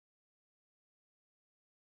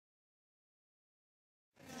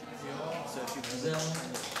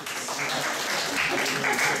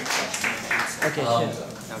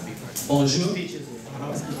Bonjour.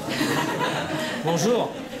 Bonjour.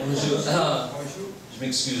 Bonjour. Je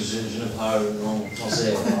m'excuse, je ne parle en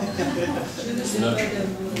français.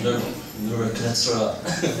 Ne reconnaîtra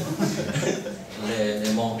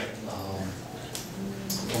les mots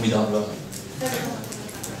formidables. I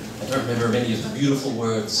don't remember many of the beautiful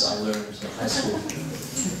words I learned in high school.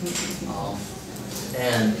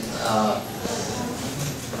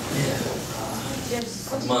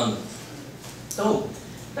 Oh,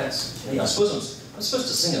 that's me. I'm supposed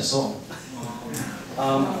to sing a song.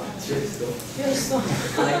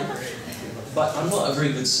 But I'm not a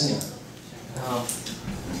very good singer.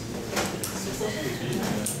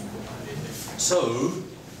 So,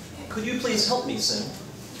 could you please help me sing?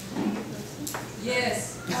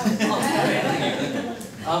 Yes.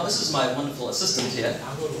 This is my wonderful assistant here.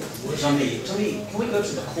 Tommy, can we go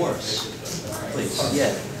to the chorus, please?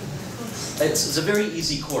 Yeah. It's a very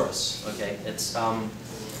easy chorus. Okay. That's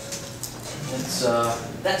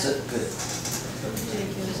it. Good.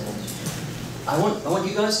 I want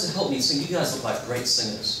you guys to help me sing. You guys look like great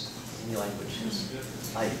singers in your language.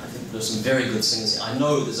 I think there's some very good singers here. I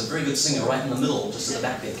know there's a very good singer right in the middle, just at the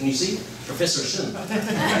back there. Can you see? Professor Shin.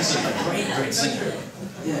 He's a great singer.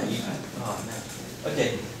 Yeah. Oh man.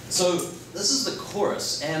 Okay. So this is the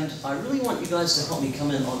chorus, and I really want you guys to help me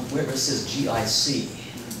come in on where it says GIC.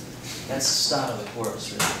 That's the start of the chorus,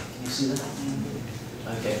 really. Can you see that?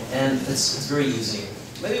 Okay. And it's very easy.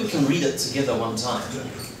 Maybe we can read it together one time.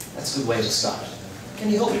 That's a good way to start. Can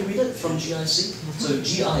you help me read it from GIC? So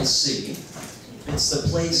GIC, it's the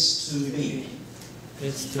place to be.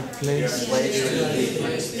 It's the place to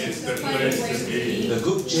be. The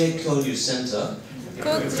Gukje Kyoryu Center.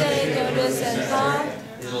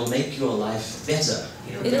 It'll make your life better.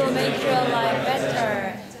 It'll make your life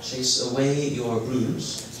better. Chase away your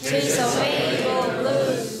blues. Chase away your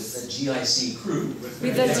blues. With the GIC crew.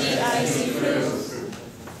 With the GIC crew.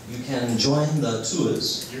 You can join the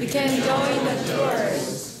tours. You can join the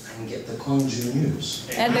tours. And get the Gwangju news.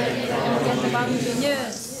 And get the Gwangju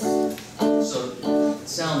news. So it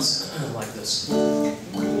sounds like this. It's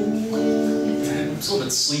a little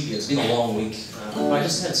bit sleepy. It's been a long week. But I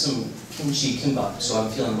just had some kimchi kimbap, so I'm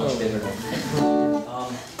feeling much better now.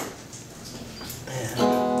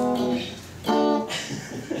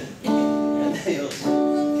 And they'll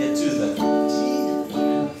get to the...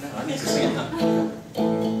 I need to sing it now.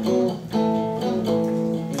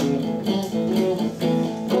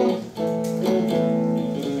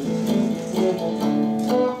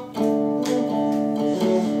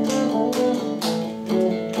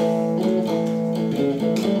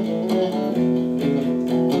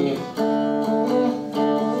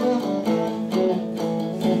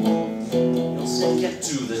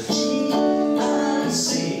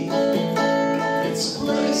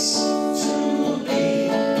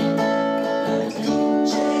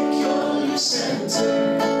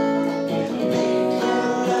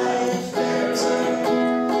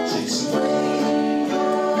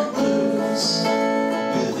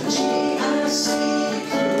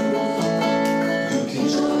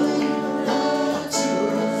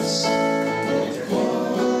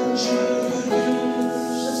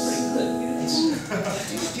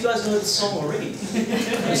 Song already.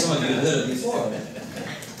 Some of you have heard it before.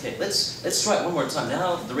 Okay, let's try it one more time.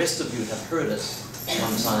 Now the rest of you have heard it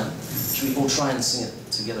one time. Should we all try and sing it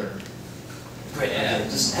together? Great. Okay,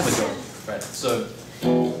 just have a go. Right. So,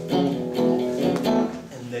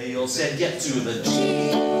 and they all said, "Get to the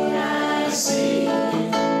GIC.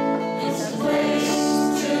 It's a place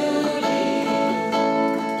to be.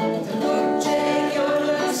 The Gukje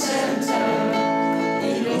Kyoryu Center.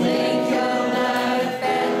 It'll make your life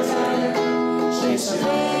better. Chase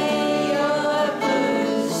away your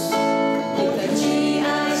blues with the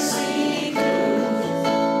GIC crew.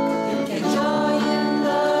 You can join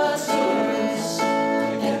the tours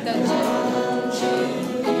at the Gwangju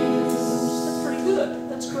news." That's pretty good.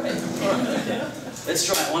 That's great. All right, okay. Let's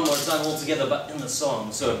try it one more time all together, but in the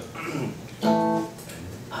song. So,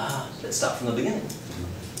 let's start from the beginning.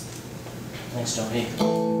 Thanks, Johnny.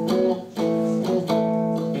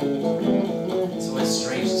 It's always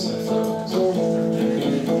strange, isn't it?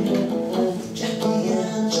 Jackie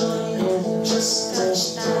and Johnny just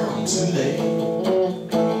touched down today.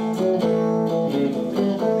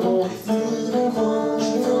 They flew the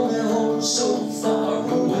Gwangju from their home so far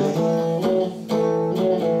away.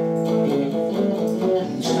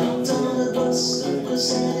 And jumped on a bus that was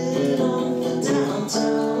headed on for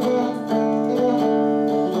downtown.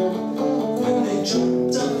 When they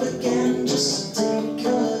jumped on the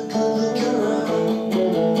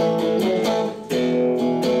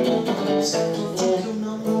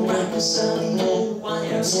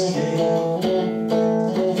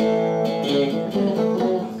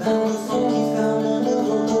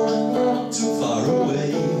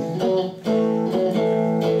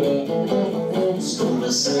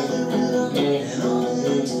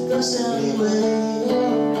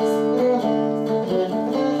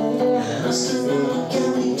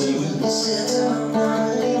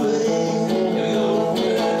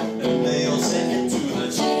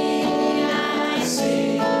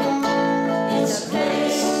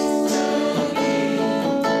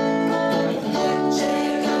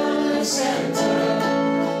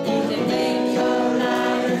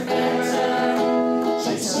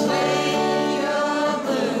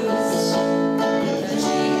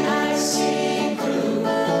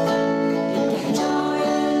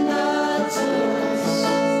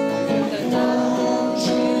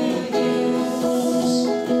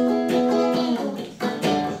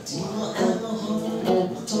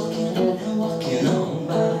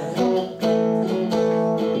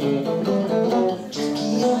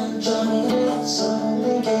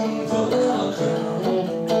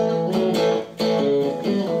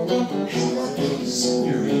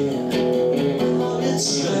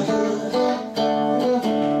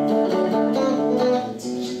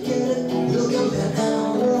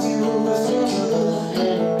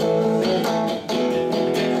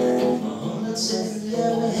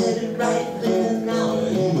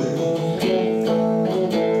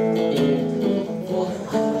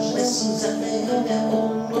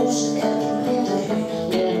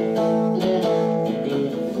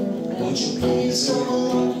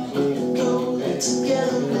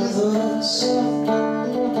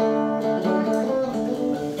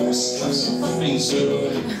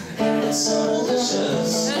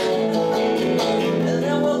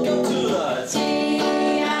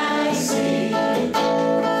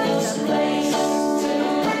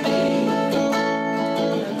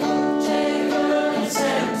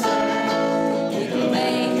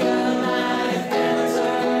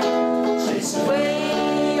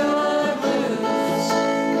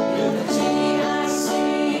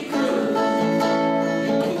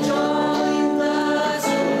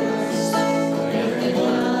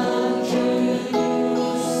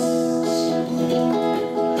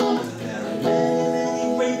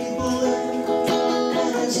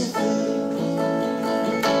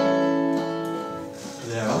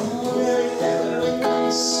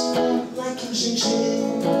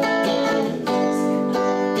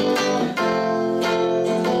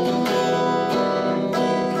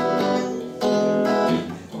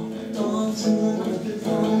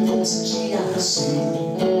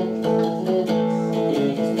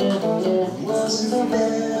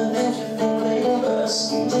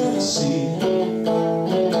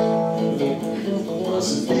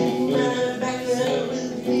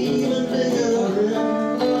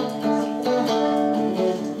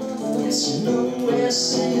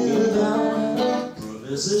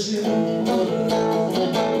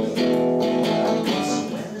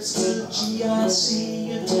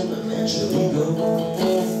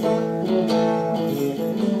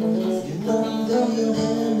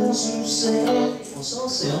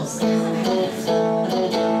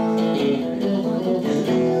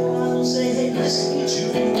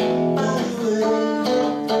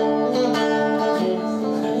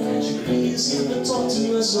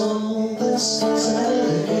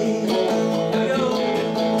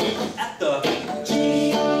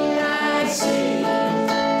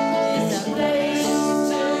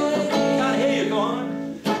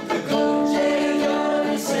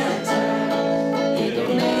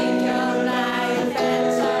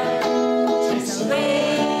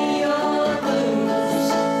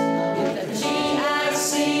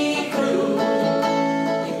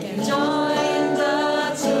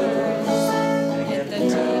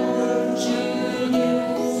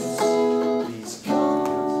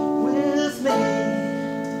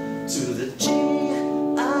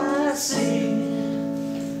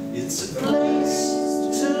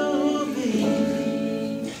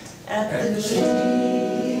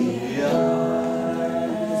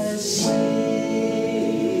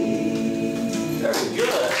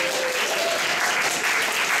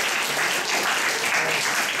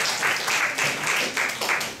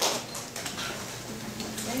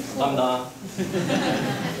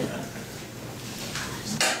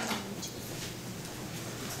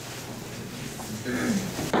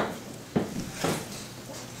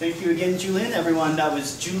Thank you again, Julian. Everyone, that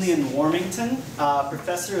was Julian Warmington,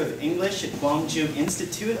 Professor of English at Gwangju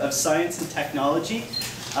Institute of Science and Technology.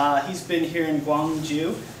 He's been here in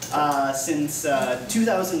Gwangju since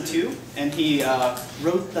 2002, and he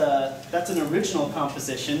wrote that's an original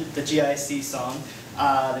composition, the GIC song,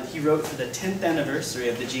 that he wrote for the 10th anniversary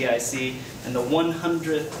of the GIC and the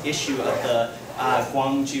 100th issue of the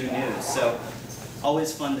Gwangju News. So,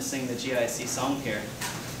 always fun to sing the GIC song here.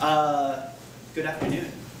 Good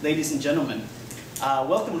afternoon, ladies and gentlemen.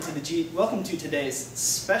 Welcome to today's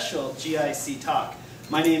special GIC talk.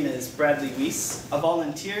 My name is Bradley Weiss, a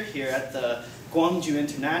volunteer here at the Gwangju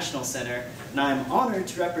International Center, and I'm honored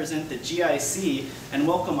to represent the GIC and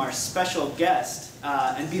welcome our special guest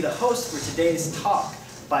and be the host for today's talk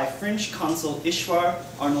by French Consul Ishwar,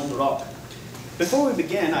 Arnold Rocke. Before we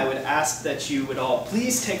begin, I would ask that you would all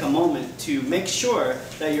please take a moment to make sure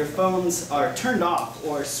that your phones are turned off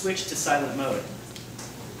or switched to silent mode.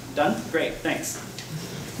 Done? Great, thanks.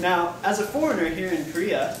 Now, as a foreigner here in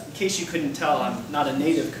Korea, in case you couldn't tell, I'm not a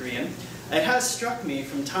native Korean, it has struck me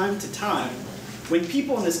from time to time when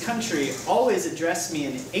people in this country always address me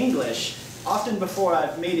in English, often before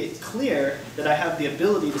I've made it clear that I have the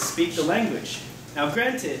ability to speak the language. Now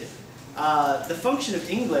granted, the function of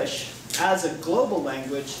English as a global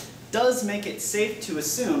language does make it safe to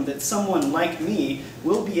assume that someone like me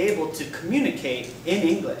will be able to communicate in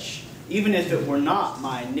English, even if it were not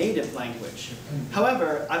my native language.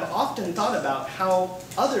 However, I've often thought about how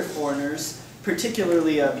other foreigners,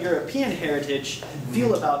 particularly of European heritage,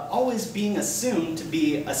 feel about always being assumed to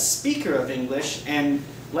be a speaker of English and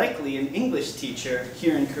likely an English teacher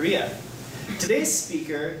here in Korea. Today's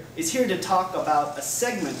speaker is here to talk about a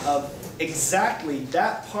segment of exactly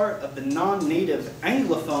that part of the non-native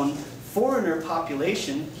Anglophone foreigner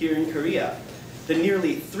population here in Korea. The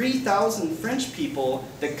nearly 3,000 French people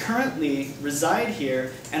that currently reside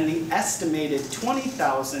here and the estimated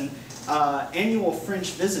 20,000 annual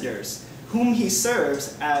French visitors whom he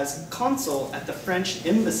serves as consul at the French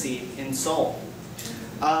embassy in Seoul.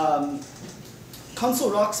 Consul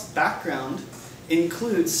Rocke's background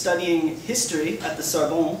includes studying history at the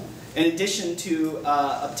Sorbonne, in addition to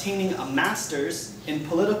obtaining a master's in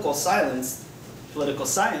political science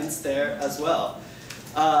there as well.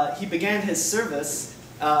 He began his service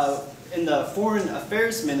in the Foreign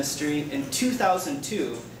Affairs Ministry in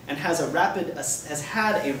 2002 and has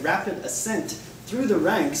had a rapid ascent through the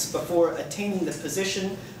ranks before attaining the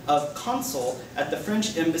position of consul at the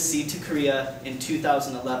French embassy to Korea in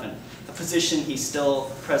 2011, a position he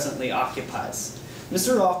still presently occupies.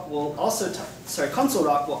 Consul Rocke will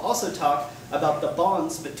also talk about the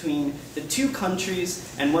bonds between the two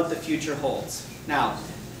countries and what the future holds. Now,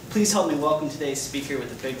 please help me welcome today's speaker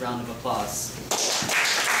with a big round of applause.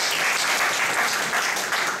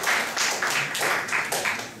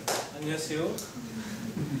 안녕하세요.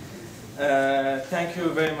 Thank you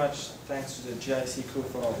very much. Thanks to the GIC crew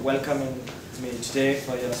for welcoming me today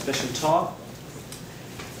for your special talk.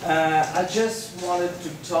 I just wanted to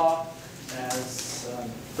talk, as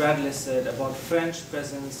Bradley said, about French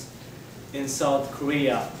presence in South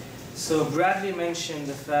Korea. So Bradley mentioned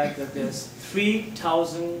the fact that there's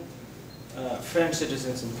 3,000 French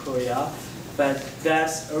citizens in Korea, but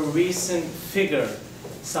that's a recent figure.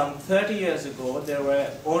 Some 30 years ago, there were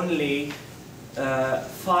only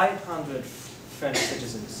 500 French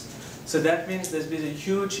citizens. So that means there's been a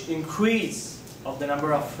huge increase of the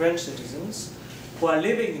number of French citizens who are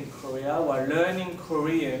living in Korea, who are learning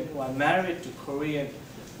Korean, who are married to Korean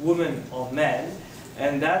women or men.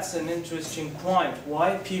 And that's an interesting point,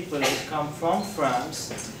 why people would come from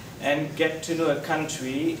France and get to know a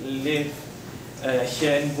country, live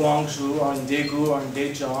here in Gwangju or in Daegu or in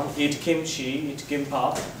Daejeon, eat kimchi, eat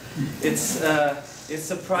gimbap. It's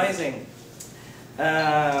surprising.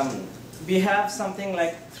 We have something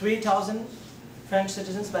like 3,000 French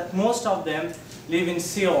citizens, but most of them live in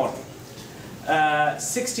Seoul.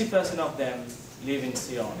 60% of them live in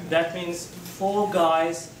Seoul. That means 4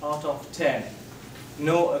 guys out of 10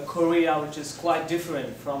 know a Korea which is quite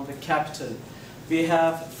different from the capital. We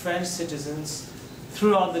have French citizens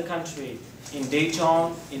throughout the country. In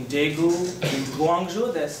Daejeon, in Daegu, in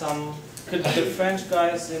Gwangju, there's some. Could the French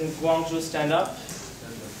guys in Gwangju stand up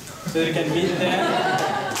so you can meet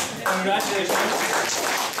them? Congratulations.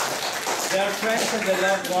 They are French and they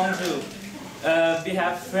love Gwangju. We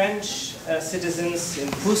have French citizens in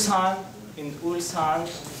Busan, in Ulsan,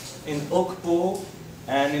 in Okpo,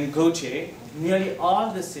 and in Goche, nearly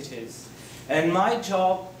all the cities. And my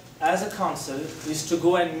job as a consul is to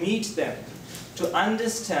go and meet them, to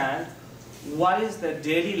understand what is their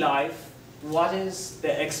daily life, what is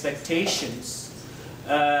their expectations,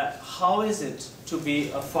 how is it to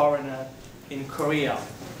be a foreigner in Korea.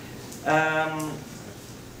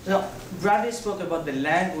 Bradley spoke about the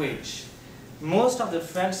language. Most of the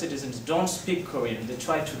French citizens don't speak Korean. They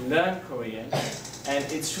try to learn Korean, and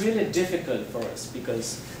it's really difficult for us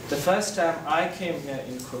because the first time I came here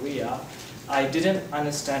in Korea, I didn't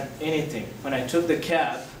understand anything. When I took the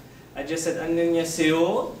cab, I just said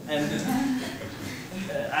안녕하세요, and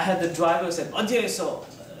I had the driver who said 어디에서,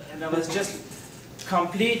 and I was just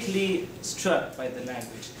completely struck by the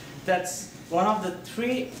language. That's one of the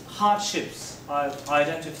 3 hardships I've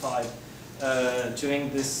identified during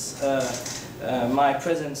this my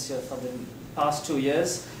presence here for the past 2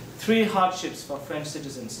 years. 3 hardships for French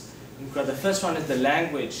citizens. The first one is the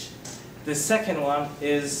language. The second one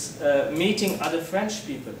is meeting other French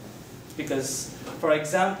people. Because, for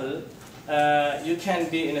example, you can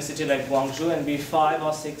be in a city like Guangzhou and be 5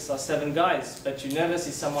 or 6 or 7 guys, but you never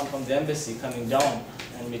see someone from the embassy coming down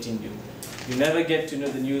and meeting you. You never get to know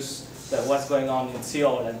the news that what's going on in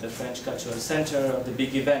Seoul at the French Cultural Center or the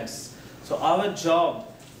big events. So our job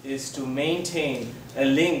is to maintain a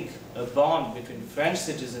link, a bond between French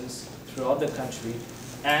citizens throughout the country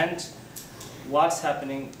and what's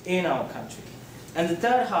happening in our country. And the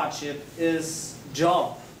third hardship is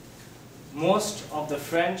job. Most of the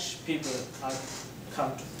French people I've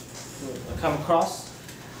come across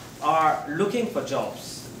are looking for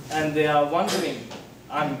jobs, and they are wondering,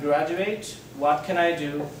 I'm a graduate, what can I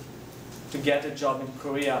do to get a job in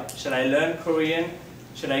Korea? Should I learn Korean?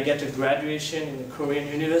 Should I get a graduation in a Korean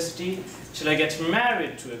university? Should I get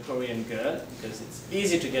married to a Korean girl? Because it's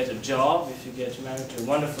easy to get a job if you get married to a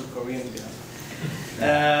wonderful Korean girl.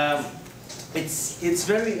 It's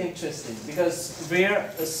very interesting because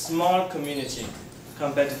we're a small community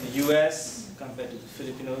compared to the US, compared to the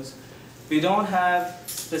Filipinos. We don't have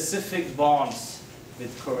specific bonds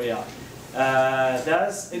with Korea.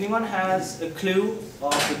 Does anyone has a clue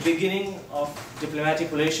of the beginning of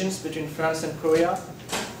diplomatic relations between France and Korea?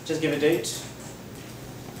 Just give a date.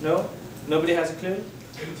 No? Nobody has a clue?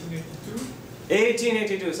 1882.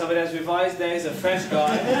 1882. Somebody has revised. There is a French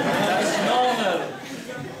guy. That's normal.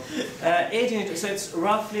 1882. So it's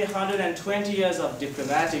roughly 120 years of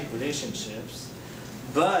diplomatic relationships.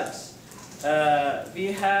 But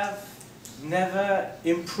we have never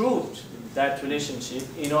improved that relationship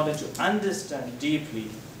in order to understand deeply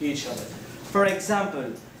each other. For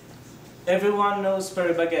example, everyone knows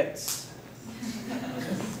Paris baguette.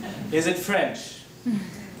 Is it French?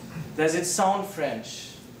 Does it sound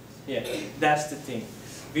French? Yeah, that's the thing.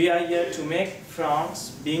 We are here to make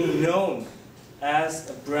France being known as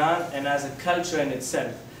a brand and as a culture in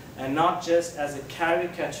itself, and not just as a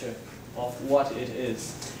caricature of what it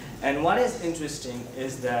is. And what is interesting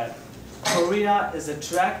is that Korea is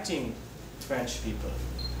attracting French people,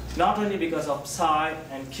 not only because of Psy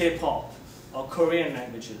and K-pop or Korean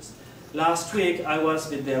languages. Last week I was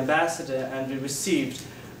with the ambassador and we received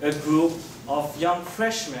a group of young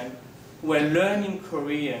freshmen who were learning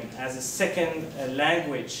Korean as a second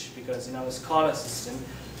language, because in our scholar system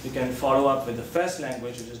you can follow up with the first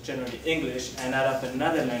language, which is generally English, and add up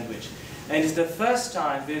another language. And it's the first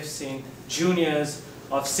time we've seen juniors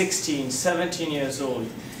of 16, 17 years old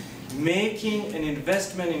making an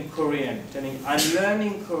investment in Korean, telling, I'm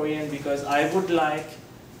learning Korean because I would like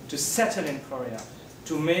to settle in Korea,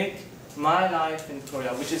 to make my life in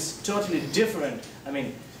Korea, which is totally different. I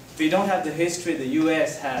mean, we don't have the history the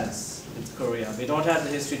US has with Korea. We don't have the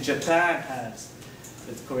history Japan has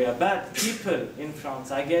with Korea. But people in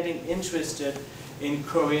France are getting interested in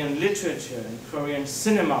Korean literature, in Korean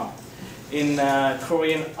cinema, in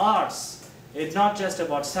Korean arts. It's not just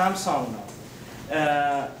about Samsung now.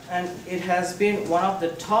 And it has been one of the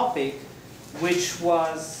topics which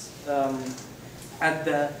was at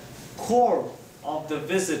the core of the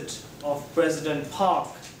visit of President Park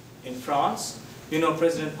in France. You know,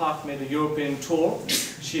 President Park made a European tour.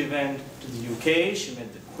 She went to the UK, she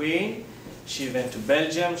met the Queen, she went to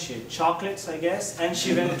Belgium, she ate chocolates, I guess, and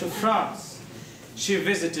she went to France. She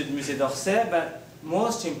visited Musée d'Orsay, but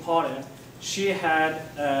most important, she had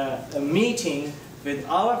a meeting with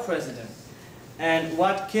our president. And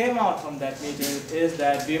what came out from that meeting is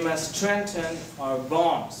that we must strengthen our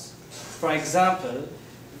bonds. For example,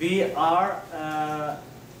 we are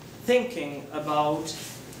thinking about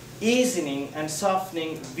easing and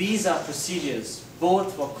softening visa procedures,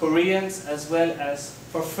 both for Koreans as well as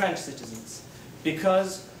for French citizens,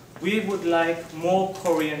 because we would like more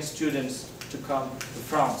Korean students to come to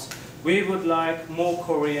France. We would like more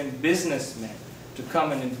Korean businessmen to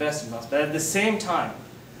come and invest in us. But at the same time,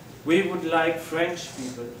 we would like French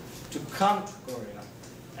people to come to Korea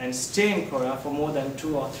and stay in Korea for more than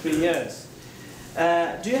 2 or 3 years.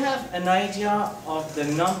 Do you have an idea of the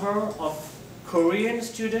number of Korean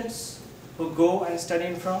students who go and study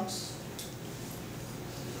in France?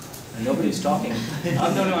 Nobody's talking.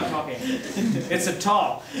 I'm the only one talking. It's a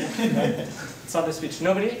talk. It's not a speech.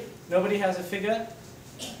 Nobody? Nobody has a figure?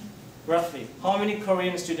 Roughly. How many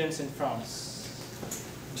Korean students in France?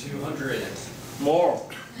 200. More.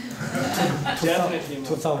 Definitely more.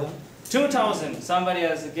 2,000. 2,000. Somebody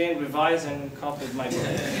has again revised and copied my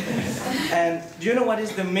book. And do you know what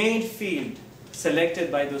is the main field selected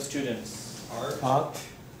by those students? Art.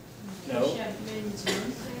 No.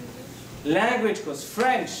 Language, because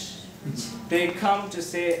French, they come to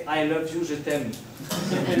say, I love you, je t'aime.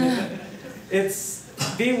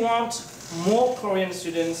 We want more Korean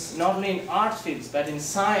students, not only in art fields, but in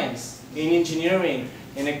science, in engineering,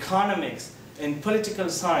 in economics, in political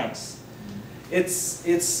science. It's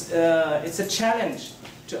a challenge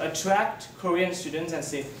to attract Korean students and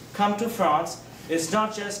say, come to France. It's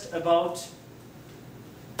not just about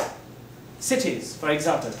cities, for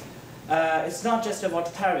example. It's not just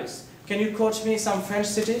about Paris. Can you quote me some French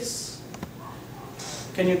cities?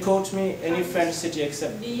 Can you quote me any French city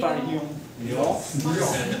except Paris?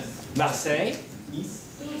 Lyon. Marseille.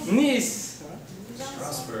 Nice.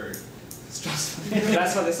 Strasbourg.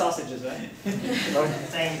 That's for the sausages, right?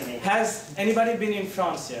 Has anybody been in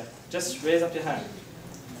France here? Just raise up your hand.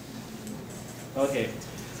 Okay.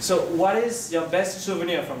 So what is your best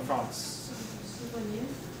souvenir from France?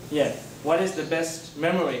 Yeah. What is the best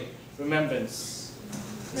memory, remembrance?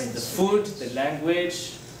 The food, the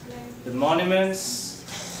language, the monuments,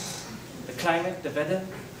 the climate, the weather?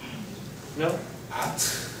 No?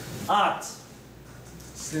 Art. Art.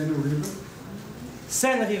 Seine River.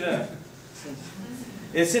 Seine River.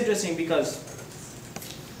 It's interesting because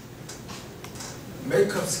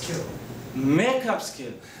Makeup skill. makeup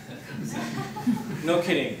skill. No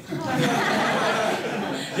kidding.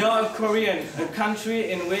 You're Korean, a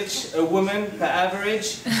country in which a woman, per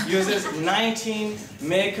average, uses 19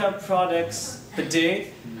 makeup products per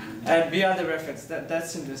day. And we are the reference.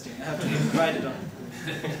 That's interesting. I have to write it on.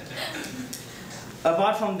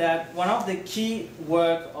 Apart from that, one of the key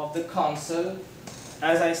work of the Consul,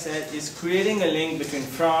 as I said, is creating a link between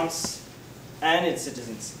France and its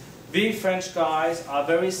citizens. We French guys are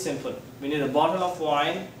very simple. We need a bottle of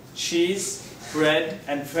wine, cheese, bread,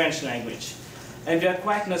 and French language. And we are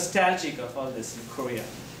quite nostalgic of all this in Korea.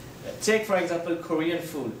 Take, for example, Korean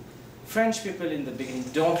food. French people in the beginning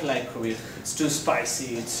don't like Korean food. It's too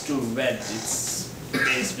spicy, it's too red, it's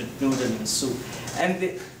based with noodle and soup.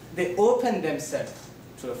 And they open themselves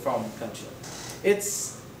to a foreign culture.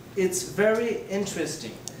 It's very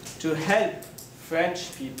interesting to help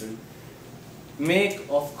French people make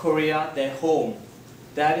of Korea their home.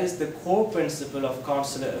 That is the core principle of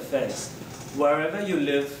consular affairs. Wherever you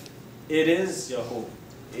live, it is your home.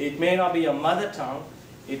 It may not be your mother tongue,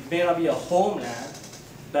 it may not be your homeland,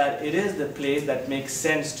 but it is the place that makes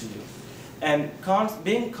sense to you. And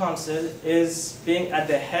being consul is being at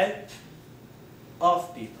the help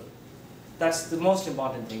of people. That's the most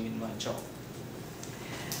important thing in my job.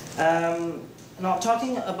 Now,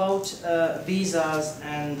 talking about visas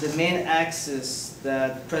and the main axis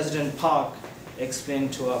that President Park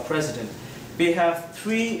explained to our president, we have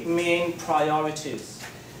three main priorities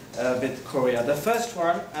with Korea. The first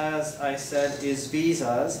one, as I said, is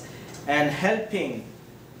visas and helping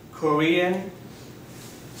Korean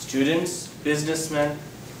students, businessmen,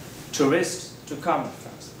 tourists to come to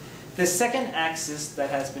France. The second axis that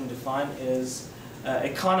has been defined is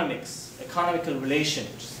economical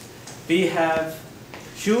relations. We have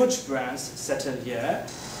huge brands settled here,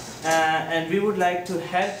 and we would like to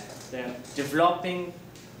help them developing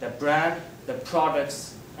the brand, the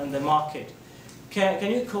products, and the market.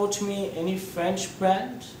 Can you quote me any French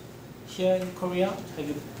brand here in Korea? Have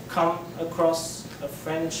you come across a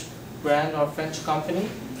French brand or French company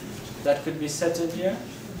that could be settled here,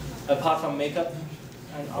 apart from makeup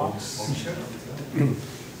and arts?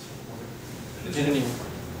 Didn't you?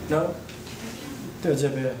 No? There's a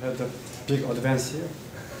big advance here.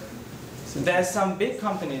 There's some big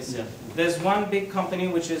companies here. There's one big company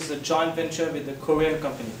which is a joint venture with a Korean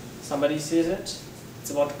company. Somebody sees it?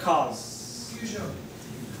 It's about cars.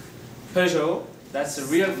 Peugeot, that's a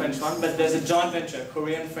real French one, but there's a joint venture,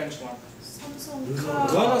 Korean-French one.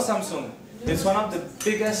 No, Samsung. It's one of the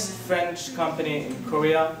biggest French company in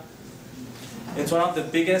Korea. It's one of the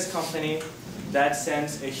biggest company that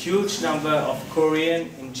sends a huge number of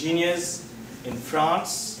Korean engineers in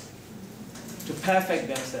France to perfect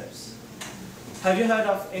themselves. Have you heard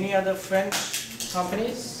of any other French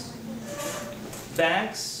companies?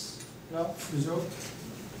 Banks? No?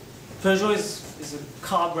 Peugeot is a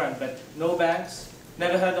car brand, but no banks.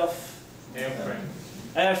 Never heard of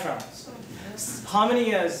Air France. How many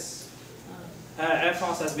years Air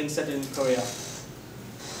France has been settled in Korea?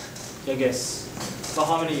 Your guess. For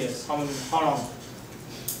how many years? How long?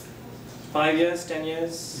 5 years? 10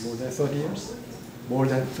 years? More than 30 years? More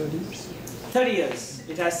than 30 years? 30 years.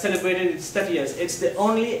 It has celebrated its 30 years. It's the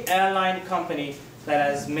only airline company that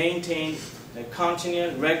has maintained a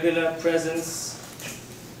continual, regular presence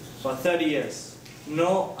for 30 years.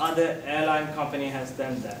 No other airline company has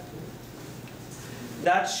done that.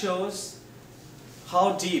 That shows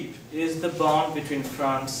how deep is the bond between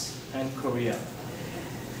France and Korea.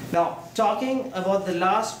 Now, talking about the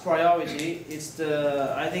last priority,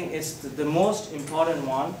 I think it's the most important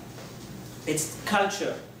one. It's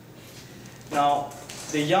culture. Now,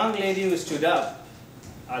 the young lady who stood up,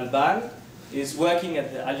 Alban, is working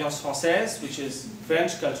at the Alliance Française, which is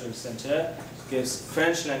French Cultural Center, gives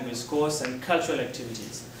French language course and cultural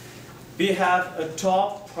activities. We have a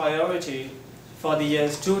top priority for the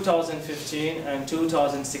years 2015 and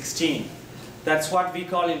 2016. That's what we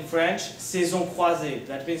call in French saison croisée.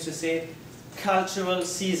 That means to say cultural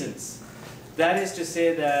seasons. That is to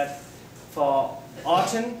say that for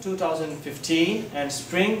autumn 2015 and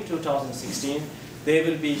spring 2016, there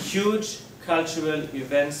will be huge cultural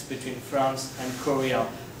events between France and Korea.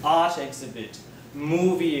 Art exhibit,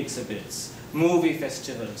 movie exhibits, movie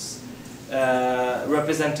festivals,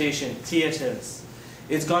 representation, theaters.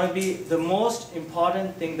 It's going to be the most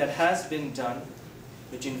important thing that has been done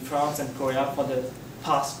between France and Korea for the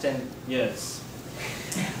past 10 years.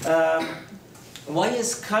 Why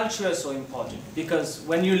is culture so important? Because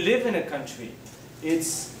when you live in a country,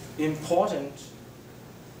 it's important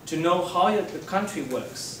to know how the country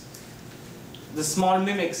works. The small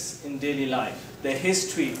mimics in daily life, the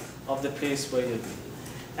history of the place where you live.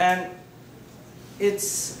 And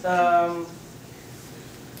it's a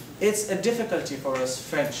difficulty for us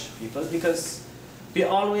French people because we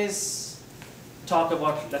always talk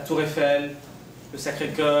about la Tour Eiffel, le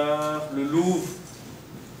Sacré-Cœur, le Louvre,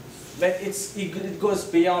 but it goes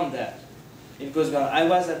beyond that. It goes beyond. I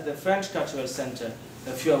was at the French Cultural Center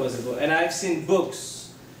a few hours ago, and I've seen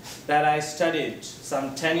books that I studied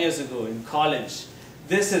some 10 years ago in college.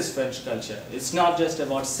 This is French culture. It's not just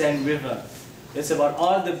about Seine River. It's about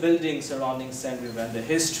all the buildings surrounding Seine River and the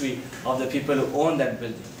history of the people who own that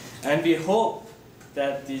building. And we hope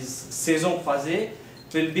that these saisons croisées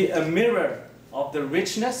will be a mirror of the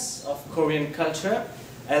richness of Korean culture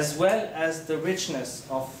as well as the richness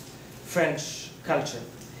of French culture.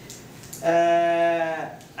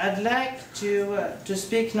 I'd like to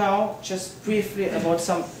speak now just briefly about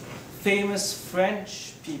some famous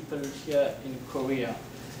French people here in Korea.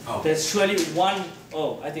 Oh. There's surely one,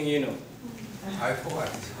 oh, I think you know. I forgot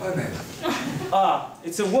her name. Ah,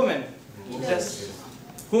 it's a woman.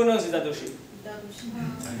 Who knows Ida Doshi?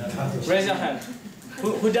 Raise your hand.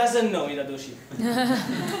 Who doesn't know Ida Doshi?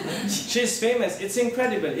 She's famous. It's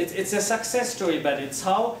incredible. It's a success story, but it's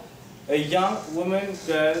how a young woman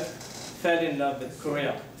girl fell in love with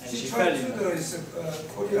Korea. And she fell in love.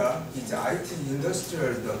 Korea is IT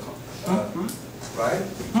industrial, right?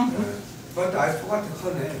 But I forgot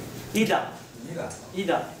her name. Ida.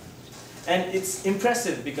 Ida. And it's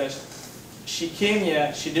impressive because she came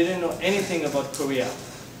here, she didn't know anything about Korea.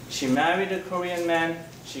 She married a Korean man,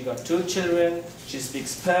 she got 2 children, she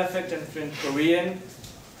speaks perfect and fluent Korean,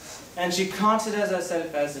 and she considers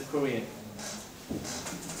herself as a Korean.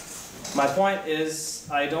 My point is,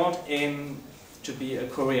 I don't aim to be a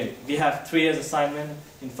Korean. We have 3 years assignment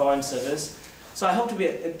in foreign service, so I hope to be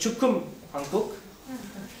a Chukum Hankuk,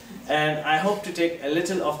 and I hope to take a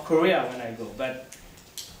little of Korea when I go. But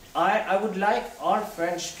I would like all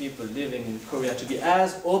French people living in Korea to be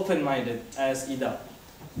as open-minded as Ida.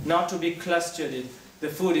 Not to be clustered in, the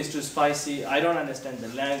food is too spicy, I don't understand the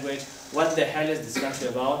language, what the hell is this country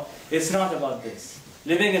about? It's not about this.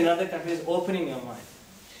 Living in another country is opening your mind.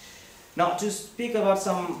 Now, to speak about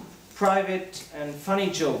some private and funny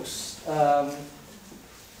jokes,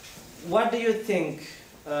 what do you think,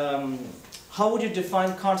 how would you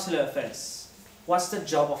define consular affairs? What's the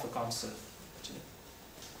job of a consul?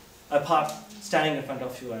 Apart standing in front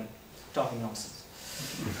of you and talking nonsense.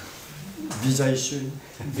 Visa issue.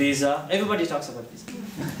 Visa. Everybody talks about visa.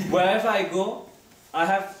 Wherever I go, I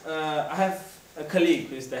have a colleague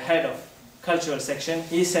who is the head of cultural section.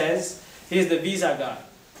 He says he's the visa guy.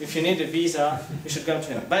 If you need a visa, you should come to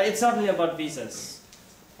him. But it's not really about visas.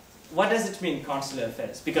 What does it mean, consular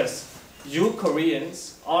affairs? Because you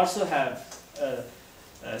Koreans also have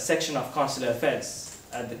a section of consular affairs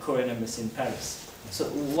at the Korean embassy in Paris. So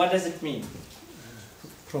what does it mean?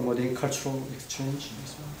 Promoting cultural exchange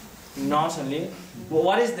as well. Not only. Well,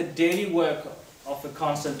 what is the daily work of a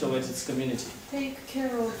consul towards its community? Take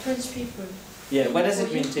care of French people. Yeah, what does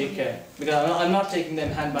it mean, take care? Because I'm not taking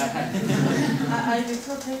them hand by hand. I will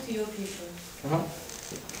protect your people.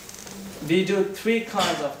 We do 3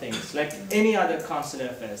 kinds of things, like any other consular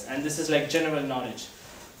affairs, and this is like general knowledge.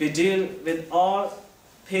 We deal with all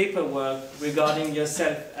paperwork regarding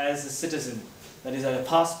yourself as a citizen. That is your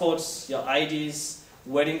passports, your IDs,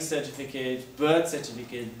 wedding certificate, birth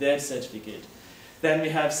certificate, death certificate. Then we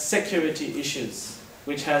have security issues,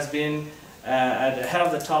 which has been at the head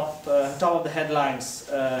of the top of the headlines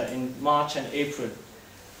in March and April.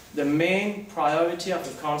 the main priority of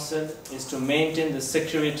the Consul is to maintain the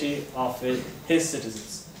security of his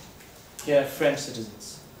citizens, here French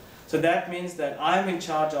citizens. So that means that I'm in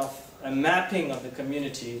charge of a mapping of the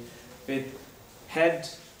community with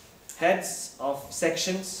heads of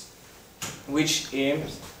sections which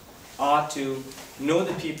aims are to know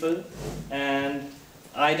the people and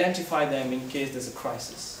identify them in case there's a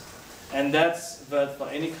crisis. And that's worth for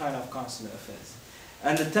any kind of consular affairs.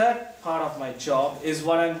 And the third part of my job is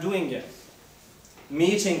what I'm doing here.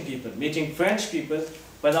 Meeting people, meeting French people,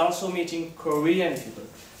 but also meeting Korean people.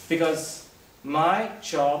 Because my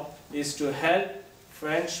job is to help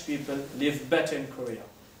French people live better in Korea.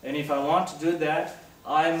 And if I want to do that,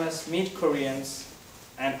 I must meet Koreans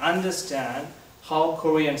and understand how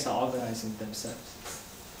Koreans are organizing themselves.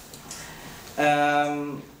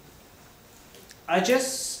 I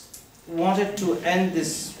just wanted to end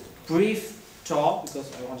this brief talk,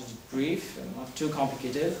 because I wanted it brief and not too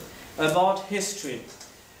complicated, about history.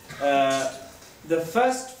 The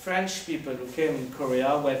first French people who came in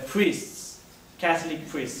Korea were priests, Catholic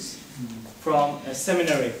priests, from a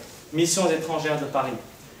seminary, Missions étrangères de Paris.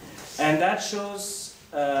 And that shows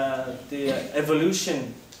the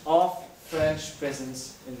evolution of French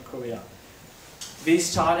presence in Korea. We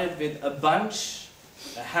started with a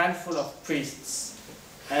handful of priests,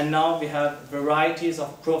 and now we have varieties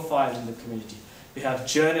of profile in the community. We have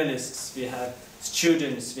journalists, we have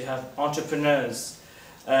students, we have entrepreneurs.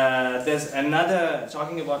 There's another,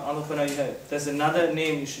 talking about entrepreneur, there's another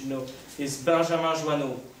name you should know, is Benjamin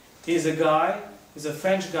Joanneau. He's a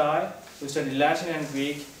French guy who studied Latin and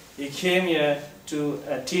Greek. He came here to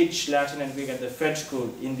teach Latin and Greek at the French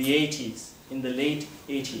school in the 80s, in the late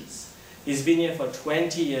 80s. He's been here for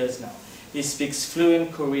 20 years now. He speaks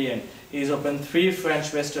fluent Korean. He's opened 3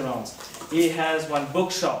 French restaurants. He has 1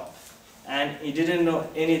 bookshop, and he didn't know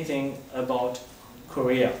anything about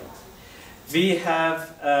Korea. We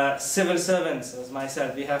have civil servants, as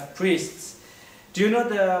myself. We have priests. Do you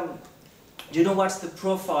know what's the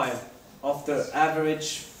profile of the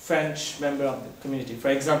average French member of the community? For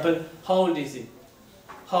example, how old is he?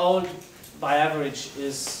 How old, by average,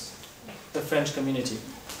 is the French community?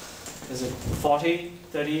 Is it 40,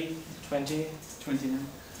 30, 20? 29.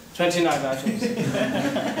 29, actually.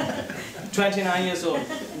 29 years old.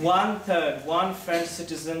 1/3, 1 French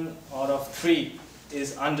citizen out of 3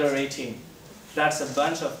 is under 18. That's a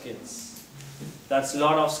bunch of kids. That's a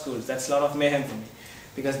lot of schools. That's a lot of mayhem for me.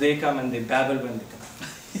 Because they come and they babble when they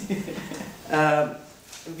come.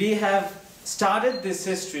 We have started this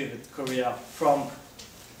history with Korea from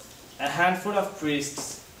a handful of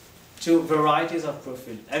priests to varieties of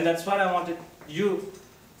profile. And that's what I wanted you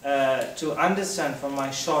to understand from my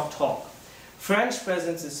short talk. French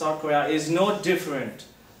presence in South Korea is no different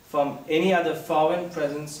from any other foreign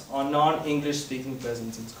presence or non-English speaking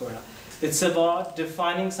presence in Korea. It's about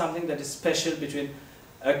defining something that is special between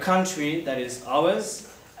a country that is ours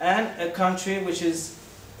and a country which is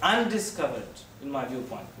undiscovered, in my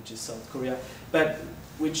viewpoint, which is South Korea, but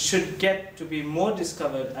which should get to be more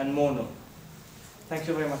discovered and more known. Thank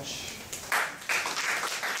you very much.